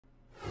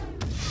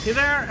Hey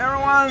there,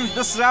 everyone!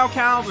 This is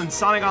AtS and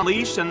Sonic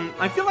Unleashed, and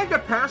I feel like the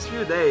past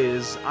few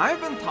days,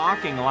 I've been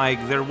talking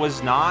like there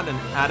was not an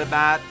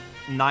AtS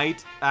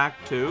Night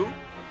Act 2,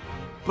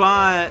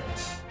 but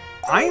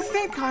I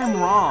think I'm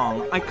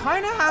wrong. I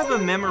kind of have a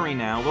memory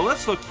now. Well,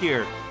 let's look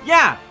here.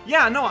 Yeah,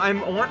 no,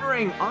 I'm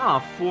ordering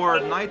off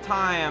for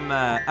nighttime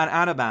at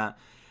AtS.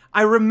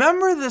 I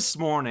remember this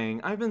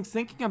morning, I've been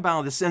thinking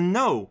about this, and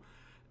no,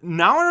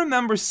 now I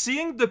remember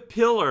seeing the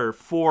pillar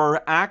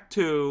for Act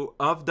 2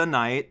 of the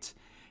night,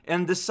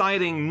 and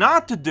deciding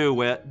not to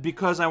do it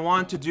because I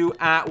want to do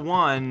Act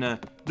 1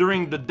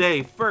 during the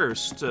day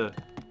first.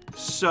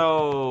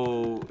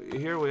 So,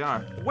 here we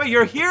are. Wait,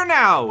 you're here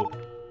now!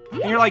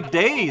 And you're like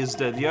dazed.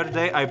 The other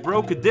day, I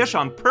broke a dish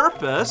on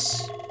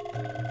purpose.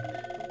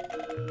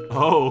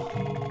 Oh.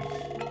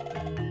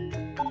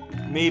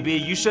 Maybe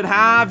you should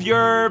have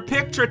your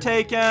picture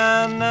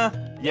taken.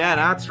 Yeah,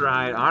 that's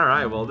right.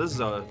 Alright, well, this is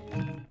a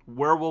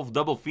werewolf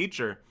double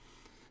feature.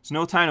 There's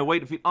no time to wait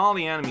to feed all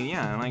the enemy.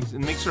 Yeah, like, it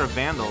makes her a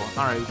vandal.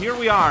 Alright, here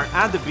we are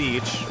at the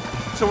beach.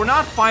 So we're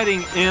not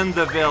fighting in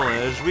the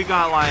village. We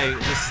got, like,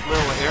 this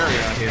little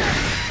area here.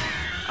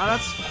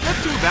 That's not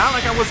too bad.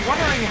 Like, I was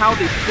wondering how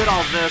they fit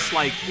all this,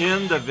 like,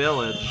 in the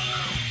village.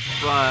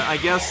 But I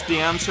guess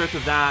the answer to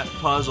that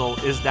puzzle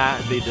is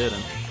that they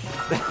didn't.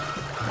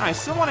 I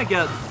still want to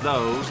get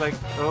those. Like,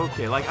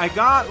 okay. Like, I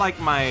got, like,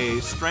 my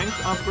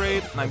strength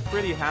upgrade, and I'm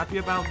pretty happy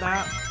about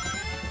that.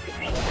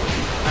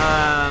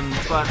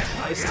 But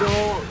I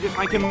still, if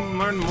I can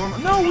learn more.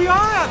 No, we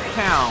are at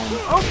town.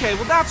 Okay,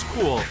 well that's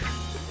cool.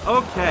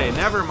 Okay,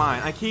 never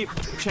mind. I keep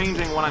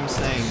changing what I'm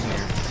saying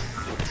here.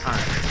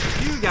 Alright,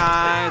 you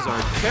guys are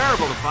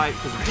terrible to fight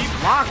because you keep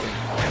blocking.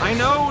 I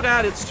know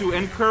that it's to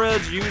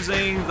encourage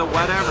using the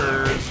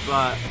whatevers,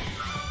 but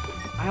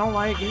I don't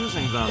like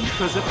using them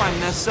because if I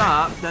mess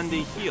up, then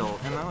they heal.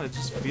 And oh, it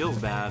just feels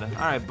bad.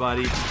 Alright,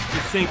 buddy.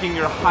 You're thinking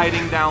you're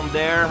hiding down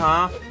there,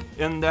 huh?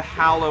 In the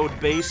hallowed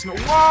basement.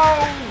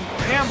 Whoa!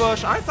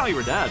 Ambush! I thought you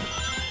were dead.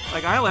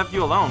 Like, I left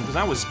you alone because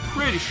I was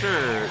pretty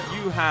sure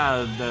you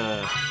had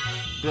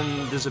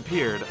been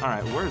disappeared.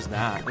 Alright, where's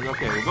that?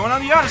 Okay, we're going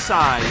on the other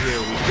side. Here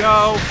we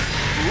go.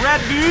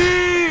 Red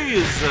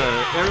bees!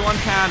 Everyone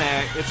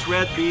panic. It's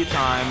red bee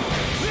time.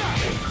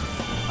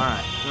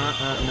 Alright.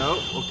 No.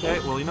 Okay,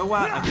 well, you know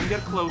what? I can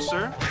get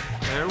closer.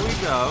 There we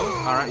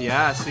go. Alright,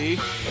 yeah, see?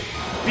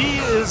 B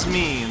is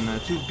mean.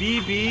 To be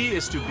bee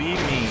is to be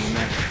mean.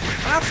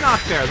 That's not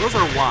fair. Those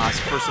are wasps,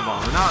 first of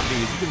all. They're not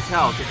bees. You can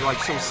tell because they're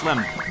like so slim.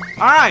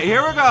 Alright,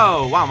 here we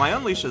go. Wow, my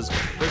unleash is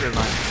bigger than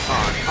I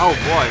thought. Oh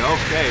boy,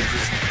 okay.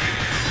 Just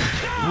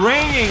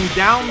bringing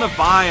down the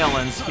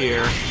violence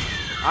here.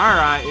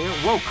 Alright.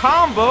 Whoa,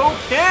 combo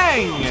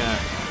king!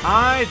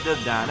 I did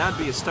that. That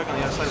bee is stuck on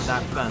the other side of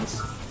that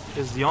fence.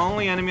 Is the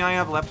only enemy I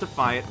have left to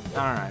fight.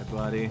 Alright,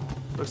 buddy.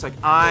 Looks like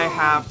I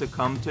have to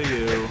come to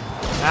you.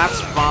 That's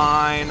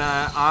fine.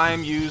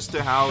 I'm used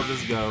to how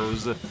this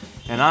goes.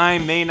 And I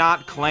may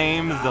not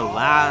claim the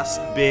last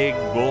big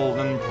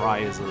golden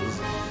prizes.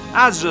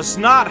 That's just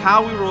not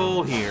how we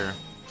roll here.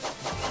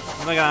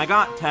 Like, I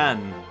got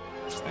 10.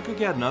 I could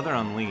get another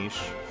unleash.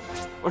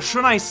 Or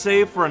should I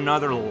save for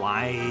another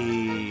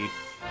life?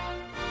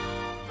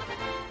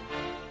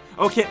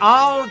 Okay,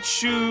 I'll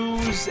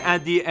choose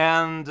at the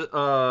end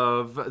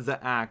of the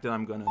act that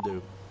I'm gonna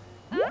do.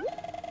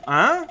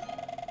 Huh?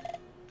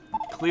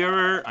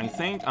 Clearer, I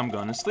think I'm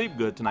gonna sleep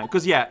good tonight.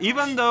 Because, yeah,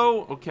 even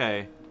though,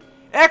 okay.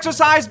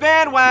 Exercise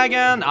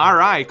bandwagon!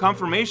 Alright,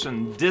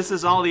 confirmation. This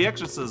is all the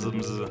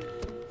exorcisms.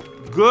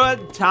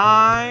 Good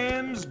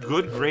times,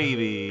 good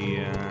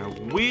gravy.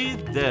 We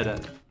did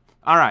it.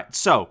 Alright,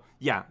 so,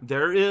 yeah,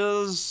 there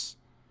is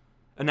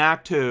an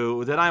Act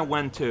 2 that I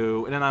went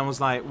to, and then I was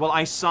like, well,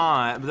 I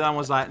saw it, but then I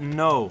was like,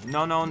 no.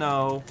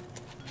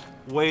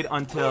 Wait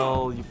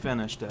until you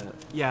finished it.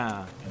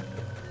 Yeah.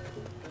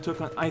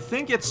 I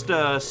think it's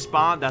the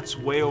spot that's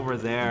way over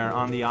there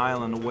on the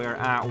island where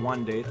Act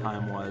 1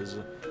 daytime was.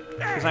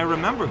 Because I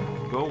remember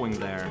going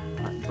there.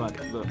 But,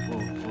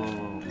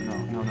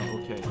 no,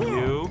 okay.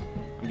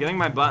 I'm getting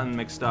my button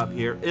mixed up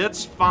here.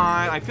 It's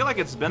fine. I feel like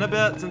it's been a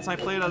bit since I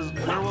played as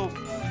werewolf.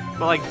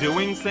 But, like,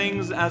 doing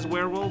things as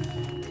werewolf.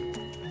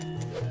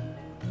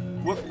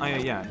 Whoop.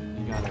 Yeah,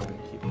 you gotta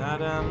keep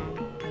that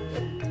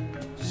in.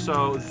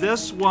 So,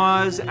 this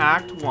was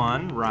Act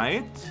 1,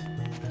 right?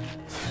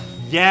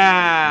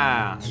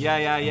 Yeah!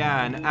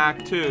 And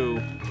Act 2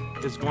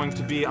 is going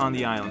to be on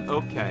the island.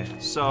 Okay,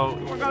 so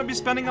we're going to be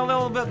spending a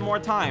little bit more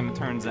time, it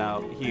turns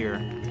out, here.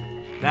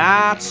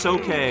 That's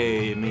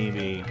okay,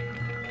 maybe.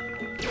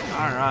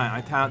 Alright,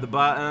 I tapped the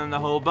button a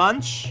whole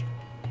bunch.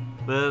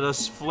 Let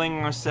us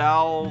fling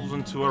ourselves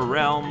into a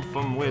realm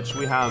from which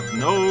we have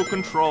no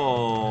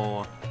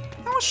control.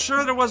 I was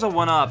sure there was a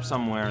 1-up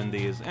somewhere in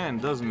these, and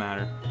it doesn't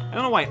matter. I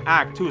don't know why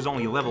Act 2 is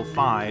only level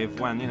 5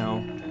 when, you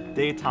know,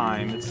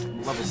 daytime, it's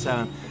level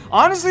 7.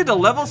 Honestly, the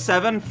level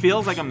 7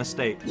 feels like a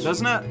mistake,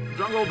 doesn't it?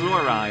 Jungle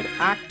Joyride,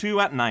 Act 2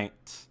 at night.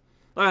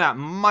 Look at that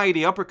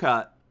mighty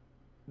uppercut.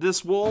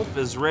 This wolf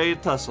is ready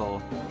to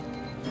tussle.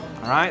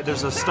 Alright,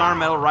 there's a star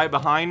medal right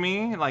behind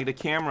me. Like, the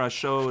camera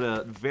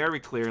showed very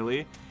clearly.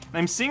 And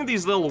I'm seeing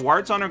these little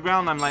warts on the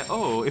ground, and I'm like,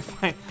 oh,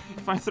 if I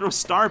throw a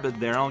star bit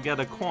there, I'll get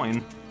a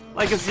coin.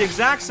 Like, it's the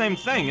exact same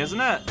thing,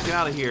 isn't it? Get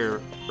out of here,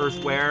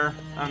 Earthware.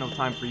 I don't have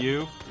time for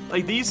you.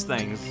 Like, these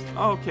things.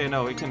 Oh, okay,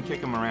 no, we can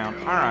kick them around.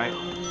 Alright.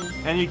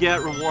 And you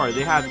get reward.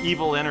 They have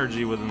evil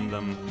energy within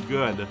them.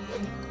 Good.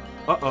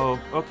 Uh-oh.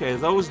 Okay,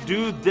 those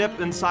do dip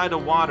inside the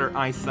water,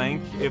 I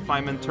think, if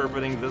I'm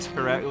interpreting this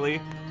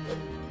correctly.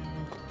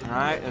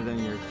 Alright, and then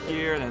you're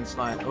here, and it's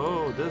like,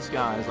 oh, this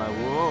guy's like,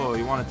 whoa,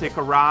 you want to take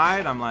a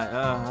ride? I'm like,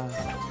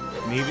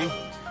 maybe?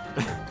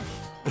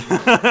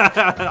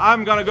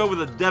 I'm gonna go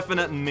with a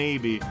definite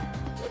maybe.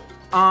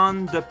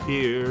 On the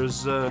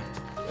piers,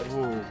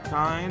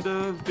 kind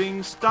of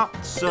being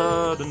stopped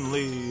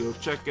suddenly. Oh,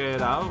 check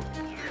it out.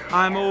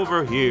 I'm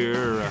over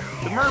here.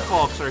 The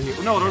merfolks are here.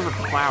 No, those are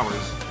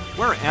flowers.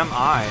 Where am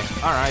I?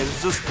 Alright,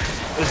 it's just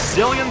a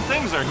zillion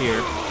things are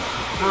here.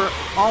 For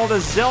all the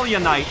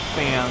Zillionite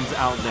fans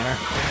out there,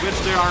 which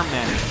there are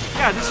many.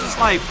 Yeah, this is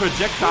like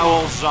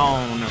projectile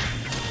zone.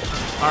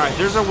 Alright,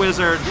 there's a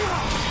wizard.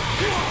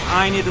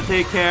 I need to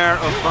take care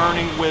of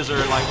Burning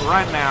Wizard, like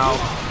right now.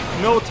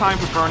 No time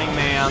for Burning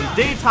Man.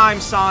 Daytime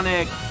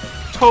Sonic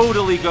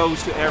totally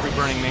goes to every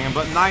Burning Man,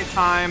 but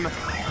nighttime,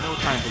 no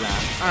time for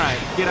that.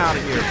 Alright, get out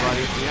of here,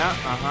 buddy.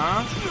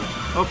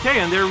 Yeah, okay,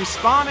 and they're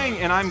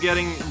respawning, and I'm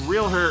getting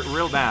real hurt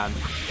real bad.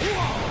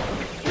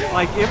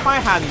 Like, if I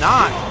had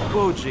not...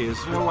 Oh,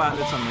 jeez. You know what?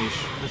 Let's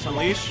unleash. Let's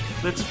unleash.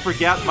 Let's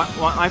forget...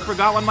 I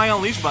forgot what my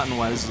unleash button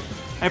was.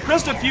 I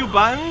pressed a few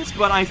buttons,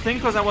 but I think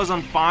because I was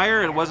on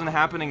fire, it wasn't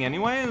happening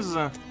anyways.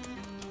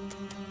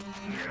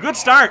 Good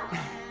start!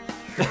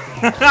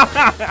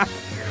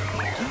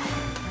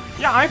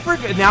 Yeah, I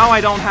forget. Now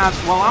I don't have...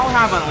 Well, I'll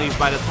have unleash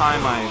by the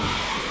time I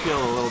kill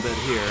a little bit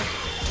here.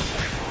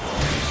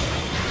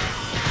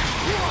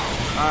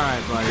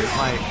 Alright, buddy.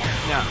 Like,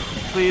 yeah.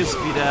 Please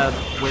be dead,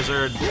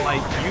 wizard.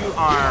 Like, you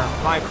are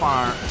by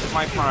far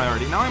my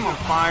priority. Now I'm on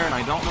fire and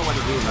I don't know what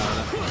to do about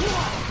it.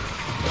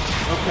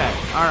 Okay,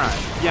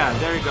 alright. Yeah,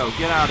 there you go.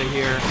 Get out of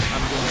here.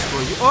 I'm gonna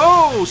destroy you.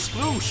 Oh,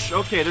 sploosh!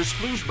 Okay, there's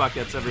sploosh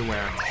buckets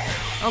everywhere.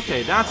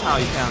 Okay, that's how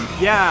you can.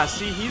 Yeah,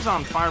 see, he's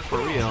on fire for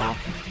real.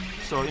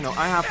 So, you know,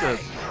 I have to...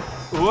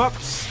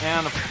 Whoops!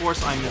 And, of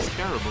course, I missed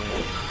terribly.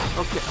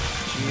 Okay.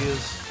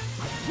 Jeez.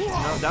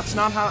 No, that's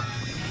not how...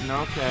 No,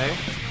 okay.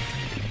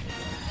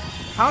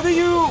 How do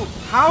you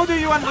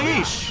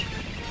unleash?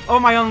 Oh,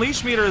 my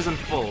unleash meter isn't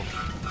full.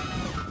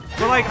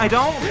 But like, I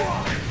don't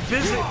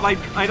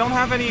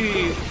have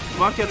any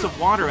buckets of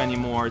water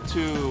anymore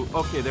to...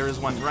 Okay, there is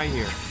one right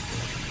here.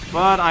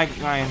 But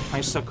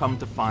I succumbed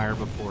to fire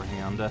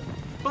beforehand.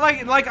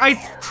 But like I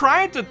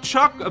tried to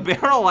chuck a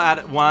barrel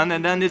at one,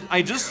 and then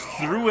I just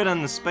threw it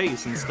in the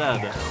space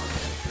instead.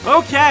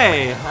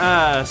 Okay,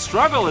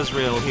 struggle is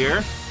real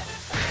here.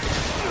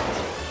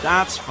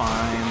 That's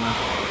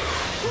fine.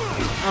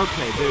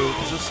 Okay, dude,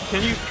 just,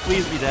 can you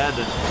please be dead?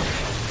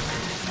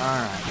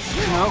 Alright.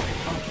 Nope.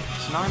 Okay,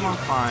 so now I'm on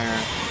fire.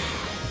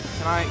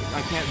 I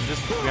can't, this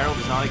barrel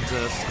does not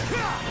exist.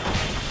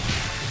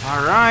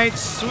 Alright,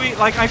 sweet.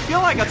 Like, I feel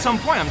like at some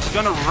point I'm just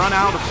gonna run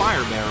out of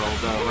fire barrel,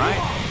 though,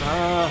 right?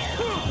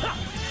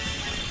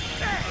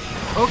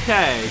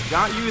 Okay,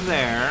 got you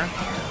there.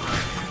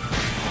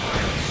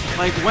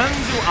 Like, when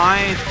do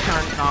I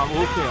turn...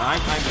 okay, I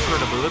just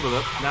heard a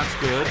blip. That's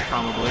good,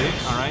 probably.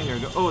 Alright, here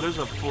we go. Oh, there's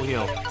a full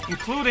heal.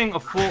 Including a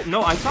full...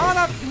 No, I thought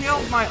that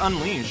healed my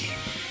unleash.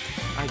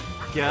 I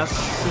guess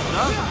it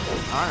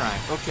doesn't.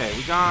 Alright, okay,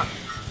 we got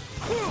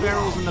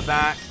barrels in the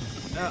back.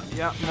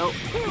 Yeah, nope.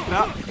 Pick it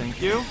up.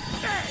 Thank you.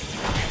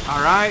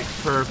 Alright,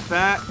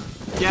 perfect.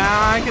 Yeah,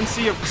 I can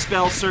see a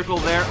spell circle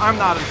there. I'm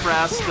not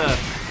impressed.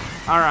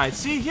 Alright,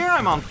 see, here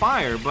I'm on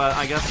fire, but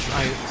I guess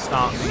I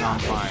stopped being on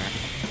fire.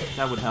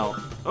 That would help.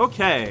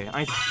 Okay,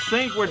 I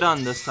think we're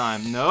done this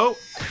time. Nope.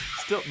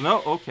 Still,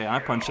 no, okay, I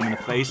punched him in the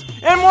face.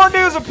 And more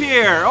dudes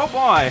appear! Oh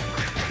boy!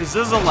 Is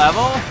this a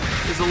level?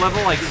 Is a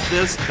level like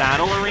this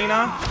battle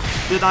arena?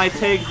 Did I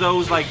take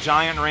those, like,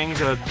 giant rings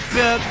a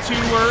bit too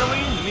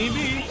early?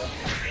 Maybe.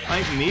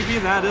 Like, maybe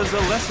that is a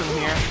lesson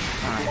here.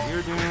 Alright,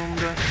 you're doomed.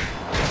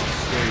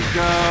 There you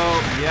go.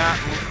 Yeah,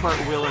 I'm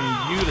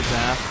cartwheeling you to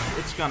death.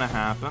 It's gonna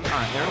happen.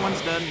 Alright,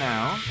 everyone's dead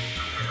now.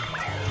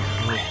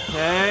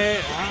 Okay.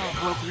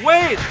 Oh,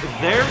 wait!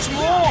 There's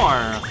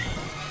more!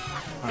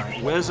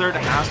 Alright, wizard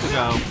has to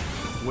go.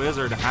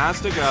 Wizard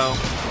has to go.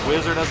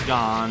 Wizard has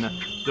gone.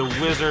 The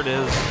wizard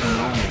is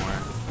no more.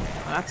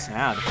 That's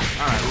sad.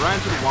 Alright, right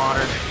into the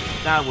water.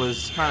 That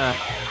was kind of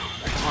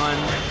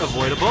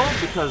unavoidable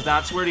because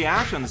that's where the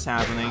action's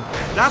happening.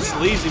 That's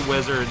lazy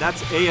wizard.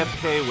 That's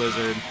AFK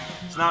wizard.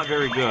 It's not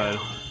very good.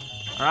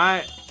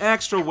 Alright,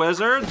 extra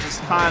wizard,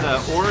 just kind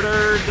of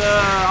ordered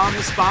on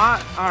the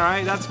spot.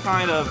 Alright, that's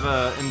kind of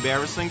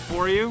embarrassing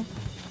for you.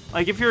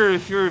 Like, if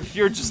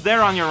you're just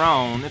there on your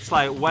own, it's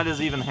like, what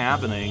is even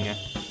happening?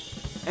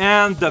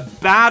 And the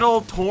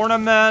battle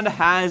tournament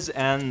has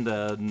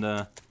ended.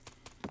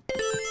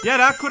 Yeah,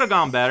 that could have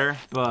gone better,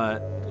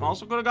 but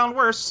also could have gone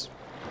worse.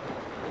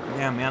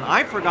 Yeah, man,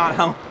 I forgot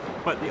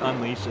what the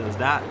unleash is.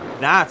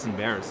 That's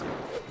embarrassing.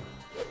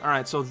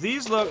 Alright, so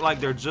these look like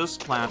they're just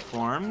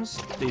platforms.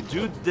 They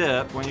do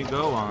dip when you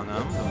go on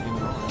them.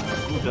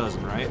 Who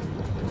doesn't, right?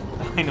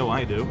 I know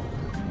I do.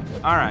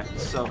 Alright,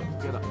 so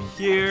get up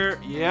here.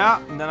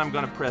 Yeah, and then I'm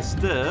gonna press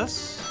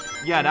this.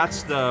 Yeah,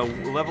 that's the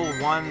level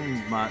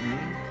 1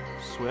 button.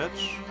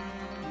 Switch.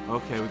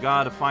 Okay, we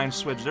gotta find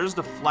switch. There's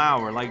the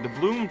flower, like the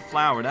bloomed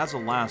flower. That's the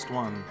last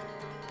one,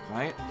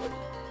 right?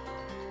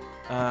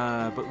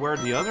 But where are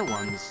the other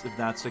ones, if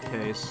that's the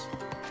case?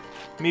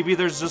 Maybe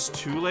there's just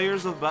 2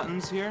 layers of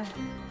buttons here?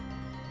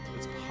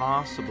 It's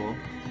possible.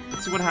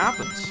 Let's see what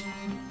happens.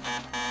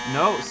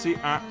 No, see,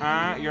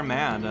 you're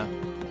mad.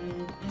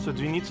 So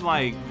do you need to,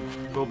 like,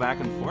 go back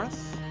and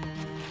forth?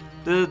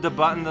 Did the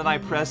button that I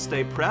pressed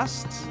stay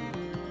pressed?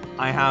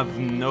 I have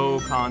no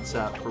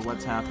concept for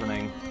what's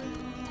happening.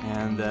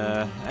 And,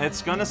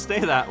 it's gonna stay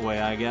that way,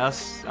 I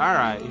guess.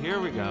 Alright, here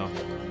we go.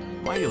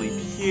 Why do you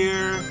leave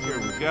here? Here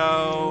we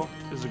go.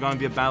 Is there gonna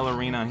be a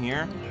ballerina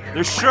here?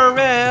 There sure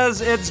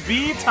is! It's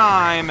B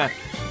time!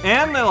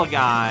 And little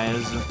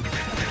guys.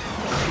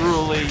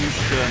 Truly, you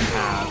shouldn't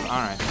have.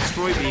 Alright,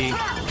 destroy B.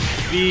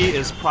 B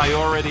is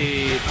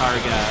priority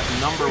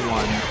target, number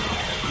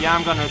 1. Yeah,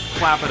 I'm gonna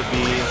clap at a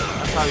B.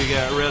 That's how you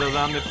get rid of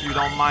them if you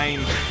don't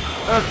mind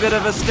a bit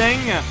of a sting.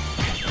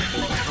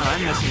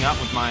 I'm messing up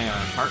with my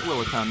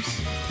cartwheel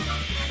attempts.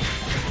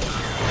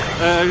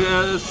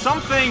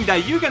 Something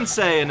that you can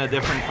say in a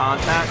different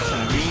context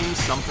and means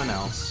something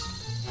else.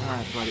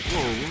 Alright, buddy.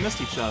 Whoa, we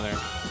missed each other.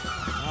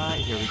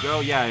 Alright, here we go.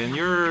 Yeah, and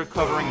you're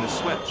covering the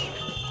switch.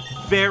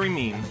 Very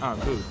mean. Oh,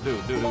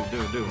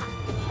 do.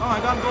 Oh, I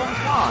got golden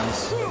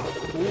claws.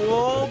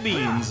 Cool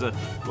beans.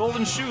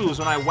 Golden shoes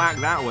when I whack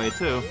that way,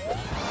 too.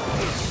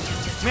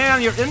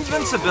 Man, your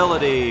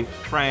invincibility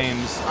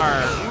frames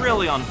are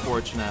really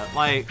unfortunate.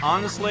 Like,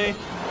 honestly,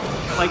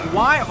 like,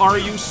 why are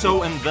you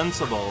so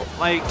invincible?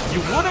 Like, you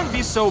wouldn't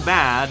be so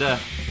bad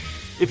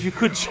if you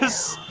could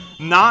just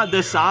not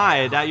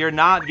decide that you're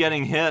not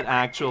getting hit,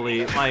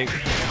 actually, like,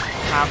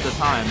 half the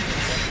time.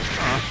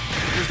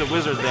 There's the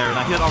wizard there, and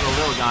I hit all the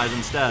little guys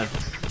instead.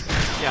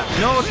 Yeah,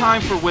 no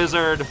time for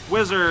wizard.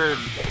 Wizard,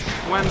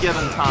 when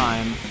given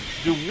time,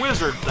 do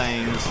wizard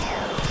things.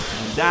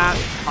 That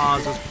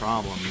causes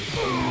problems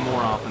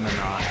more often than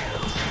not.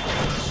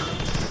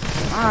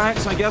 Alright,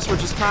 so I guess we're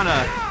just kind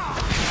of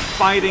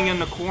fighting in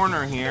the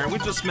corner here. We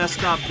just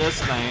messed up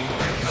this thing.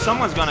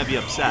 Someone's gonna be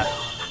upset.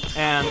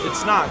 And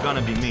it's not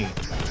gonna be me.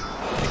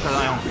 Because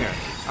I don't care.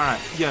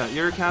 Alright, yeah,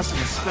 you're casting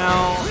a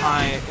spell.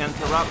 I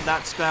interrupt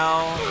that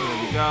spell.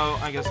 Here we go.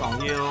 I guess I'll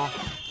heal.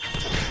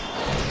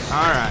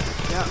 Alright,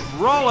 yeah,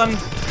 rolling.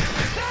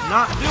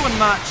 Not doing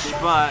much,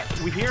 but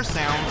we hear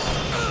sounds.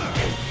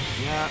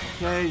 Yeah,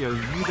 okay, you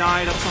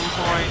died at some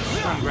point.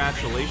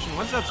 Congratulations.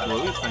 What's that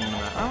glowy thing?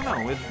 I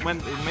don't know.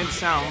 It made a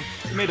sound.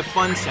 It made a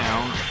fun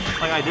sound.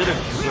 Like I did a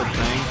good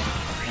thing.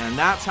 And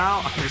that's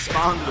how I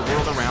respond to the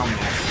world around me.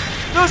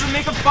 It doesn't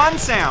make a fun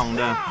sound.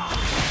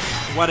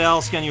 What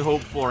else can you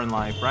hope for in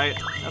life, right?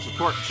 That's a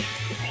torch.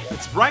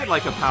 It's bright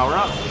like a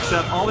power-up,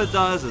 except all it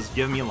does is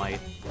give me light.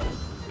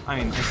 I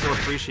mean, I still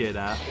appreciate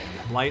that.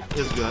 Light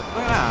is good. Look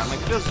at that.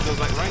 Like this goes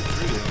like right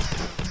through you.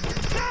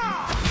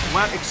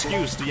 What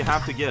excuse do you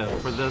have to give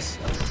for this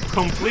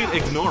complete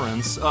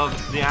ignorance of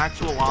the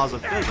actual laws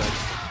of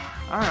physics?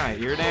 Alright,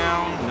 you're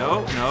down.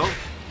 No.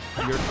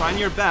 You're trying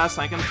your best,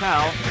 I can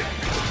tell.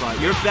 But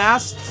your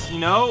best, you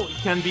know,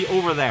 can be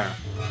over there.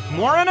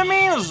 More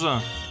enemies!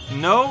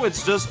 No,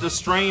 it's just the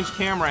strange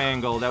camera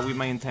angle that we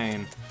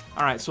maintain.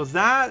 Alright, so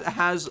that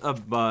has a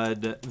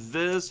bud.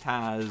 This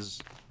has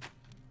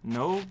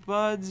no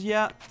buds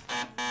yet?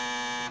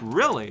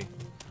 Really?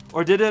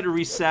 Or did it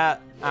reset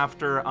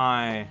after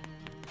I...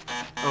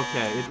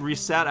 Okay, it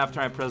reset after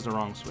I pressed the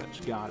wrong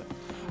switch. Got it.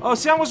 Oh,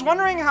 see, I was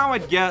wondering how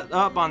I'd get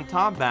up on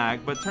top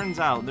back, but turns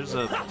out there's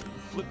a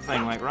flip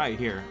thing like right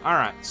here.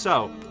 Alright,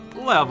 so,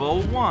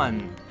 level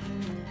 1.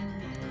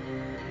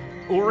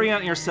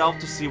 Orient yourself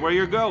to see where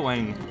you're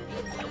going.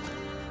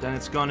 Then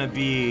it's gonna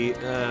be,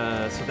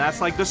 so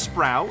that's like the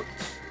sprout.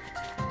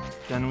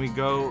 Then we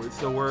go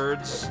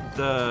towards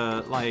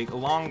the, like,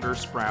 longer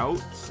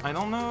sprout. I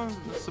don't know.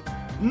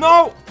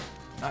 No!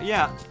 Not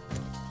yet.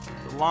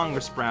 The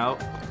longer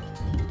sprout.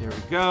 There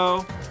we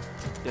go.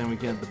 Then we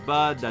get the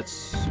bud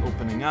that's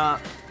opening up.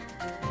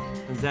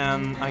 And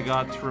then I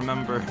got to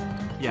remember,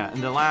 yeah,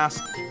 and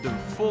the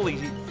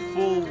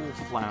full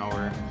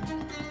flower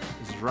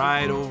is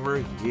right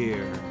over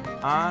here.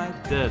 I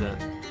did it.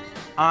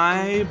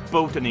 I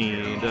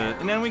botanied.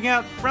 And then we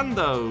got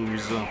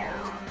friendos.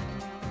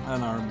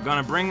 And are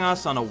gonna bring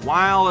us on a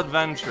wild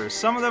adventure.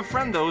 Some of the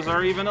friendos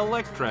are even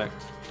electric.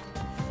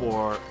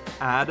 For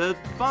added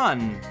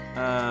fun.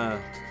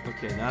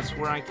 Okay, that's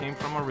where I came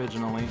from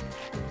originally.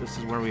 This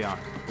is where we are.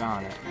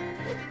 Got it.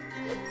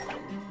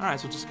 Alright,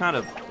 so just kind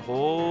of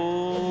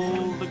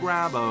hold the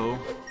grabbo.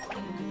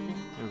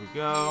 Here we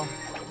go.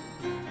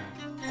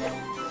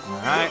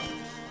 Alright.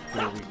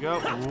 Here we go.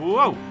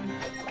 Whoa!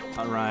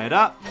 Right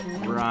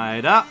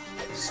up,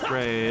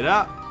 straight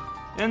up,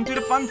 into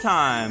the fun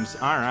times.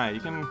 Alright,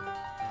 you can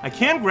I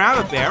can't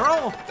grab a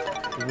barrel?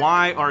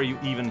 Why are you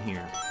even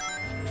here?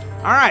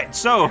 Alright,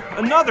 so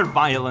another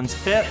violence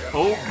hit.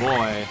 Oh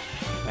boy.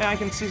 Hey, I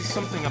can see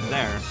something up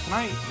there. Can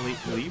I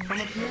leave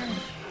from up here?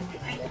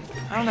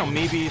 I don't know,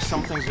 maybe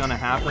something's gonna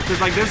happen.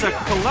 Because, like, there's a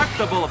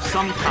collectible of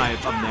some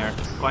type up there.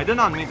 Well, I did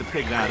not mean to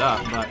pick that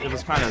up, but it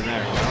was kind of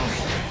there, you know?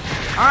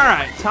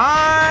 Alright,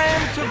 time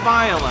to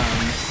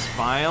violence.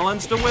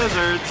 Violence to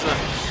wizards.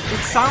 It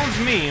sounds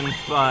mean,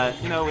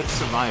 but, you know, it's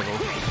survival.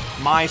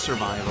 My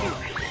survival.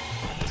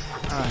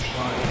 Alright,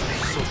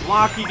 so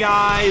blocky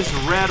guys,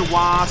 red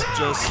wasp,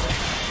 just...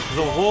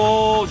 the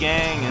whole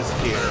gang is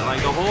here.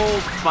 Like, the whole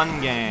fun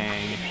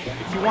gang.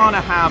 If you want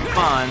to have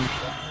fun,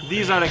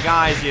 these are the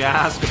guys you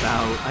ask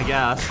about, I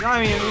guess.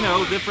 I mean, you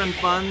know, different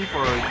fun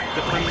for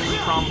different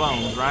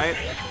trombones, right?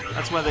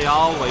 That's what they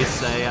always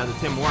say at the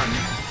Tim Hortons.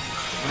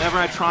 Whenever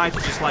I try to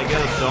just, like, get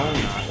a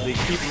donut, they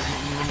keep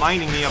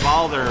reminding me of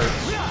all their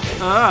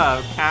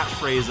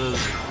catchphrases.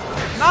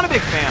 Not a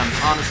big fan,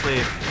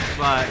 honestly,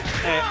 but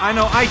hey, I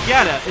know, I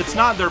get it. It's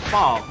not their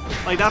fault.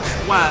 Like, that's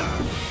what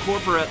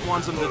corporate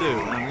wants them to do.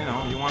 And, you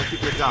know, you want to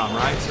keep your job,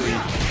 right? So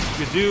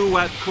you do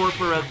what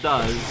corporate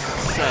does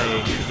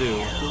say to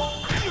do.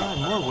 Oh,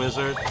 more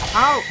wizard.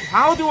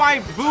 How do I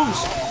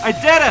boost? I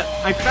did it!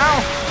 I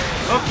found...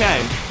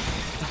 Okay.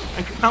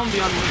 I found the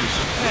unleash.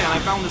 Okay, and I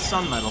found the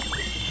sun medal.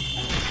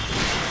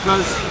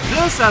 Because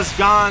this has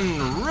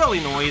gone really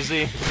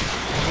noisy,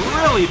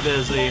 really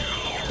busy,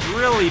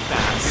 really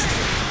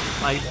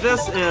fast. Like,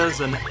 this is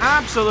an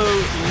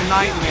absolute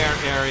nightmare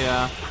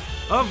area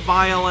of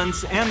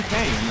violence and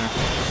pain,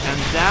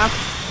 and death,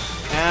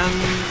 and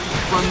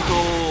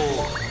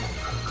frontal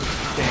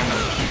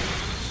damage.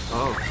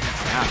 Oh,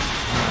 snap.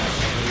 Alright,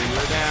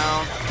 you're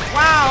down.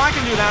 Wow, I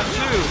can do that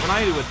too, when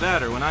I do it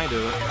better, when I do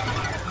it.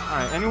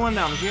 Alright, anyone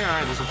down here?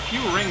 Alright, there's a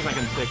few rings I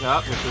can pick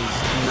up, which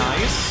is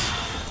nice.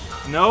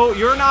 No,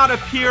 you're not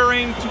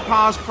appearing to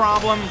cause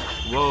problem.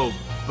 Whoa,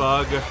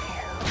 bug.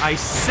 I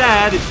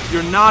said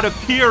you're not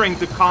appearing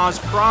to cause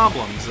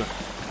problems.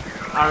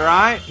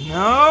 Alright?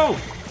 No!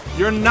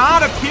 You're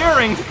not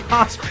appearing to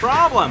cause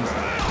problems.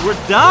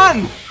 We're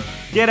done!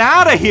 Get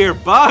out of here,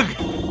 bug!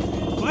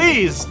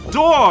 Please,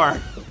 door!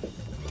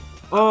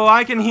 Oh,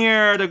 I can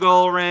hear the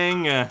gold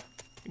ring.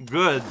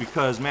 Good,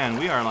 because, man,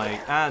 we are,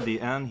 like, at the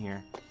end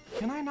here.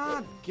 Can I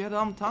not get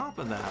on top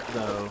of that,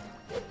 though?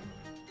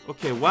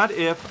 Okay, what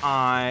if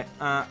I,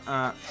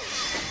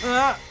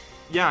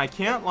 yeah, I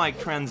can't, like,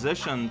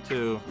 transition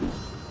to...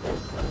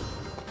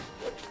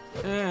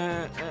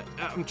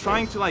 I'm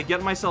trying to, like,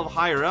 get myself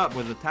higher up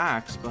with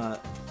attacks,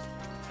 but,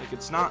 like,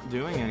 it's not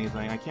doing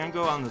anything. I can't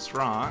go on this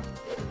rock.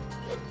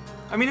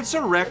 I mean, it's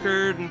a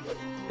record.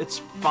 It's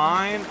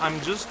fine. I'm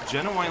just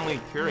genuinely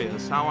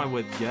curious how I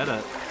would get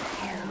it.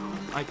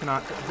 I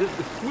cannot...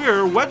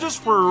 We're wedges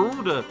for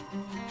Ruda.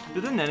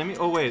 Did an enemy...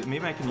 Oh, wait.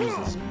 Maybe I can use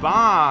this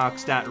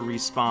box that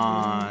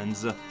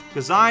respawns.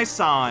 Because I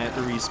saw it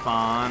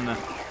respawn.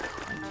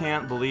 I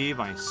can't believe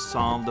I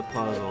solved the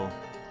puzzle.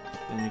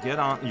 Then you get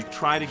on... You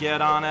try to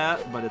get on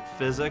it, but it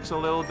physics a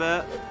little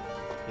bit.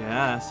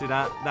 Yeah, see,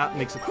 that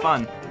makes it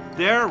fun.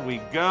 There we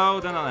go.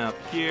 Then up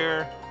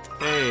here.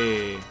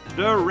 Hey.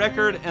 The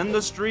record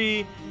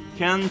industry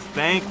can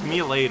thank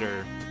me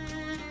later.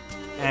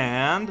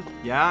 And,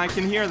 yeah, I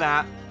can hear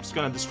that. Just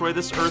gonna destroy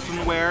this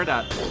earthenware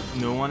that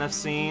no one has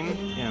seen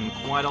in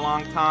quite a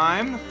long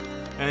time.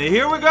 And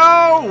here we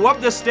go!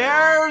 Up the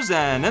stairs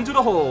and into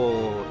the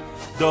hole.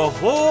 The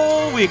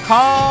hole we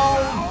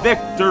call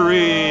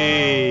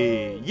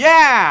victory!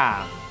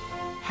 Yeah!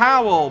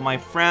 Howl, my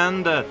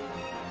friend.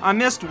 I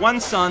missed one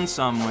sun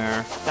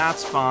somewhere.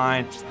 That's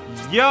fine.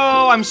 Yo,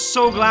 I'm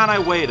so glad I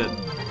waited.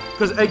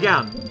 Because,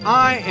 again,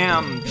 I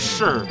am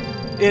sure,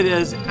 it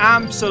is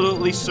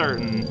absolutely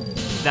certain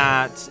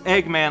that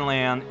Eggman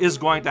Land is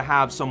going to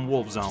have some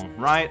Wolf Zone,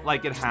 right?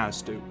 Like, it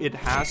has to. It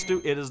has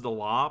to. It is the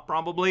law,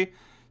 probably.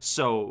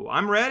 So,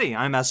 I'm ready.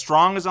 I'm as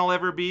strong as I'll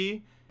ever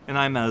be, and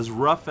I'm as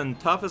rough and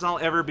tough as I'll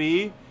ever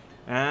be.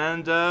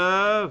 And,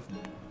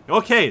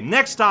 okay,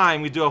 next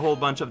time we do a whole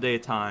bunch of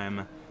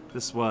daytime.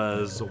 This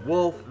was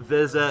Wolf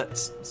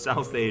Visits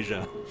South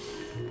Asia.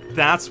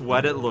 That's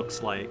what it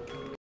looks like.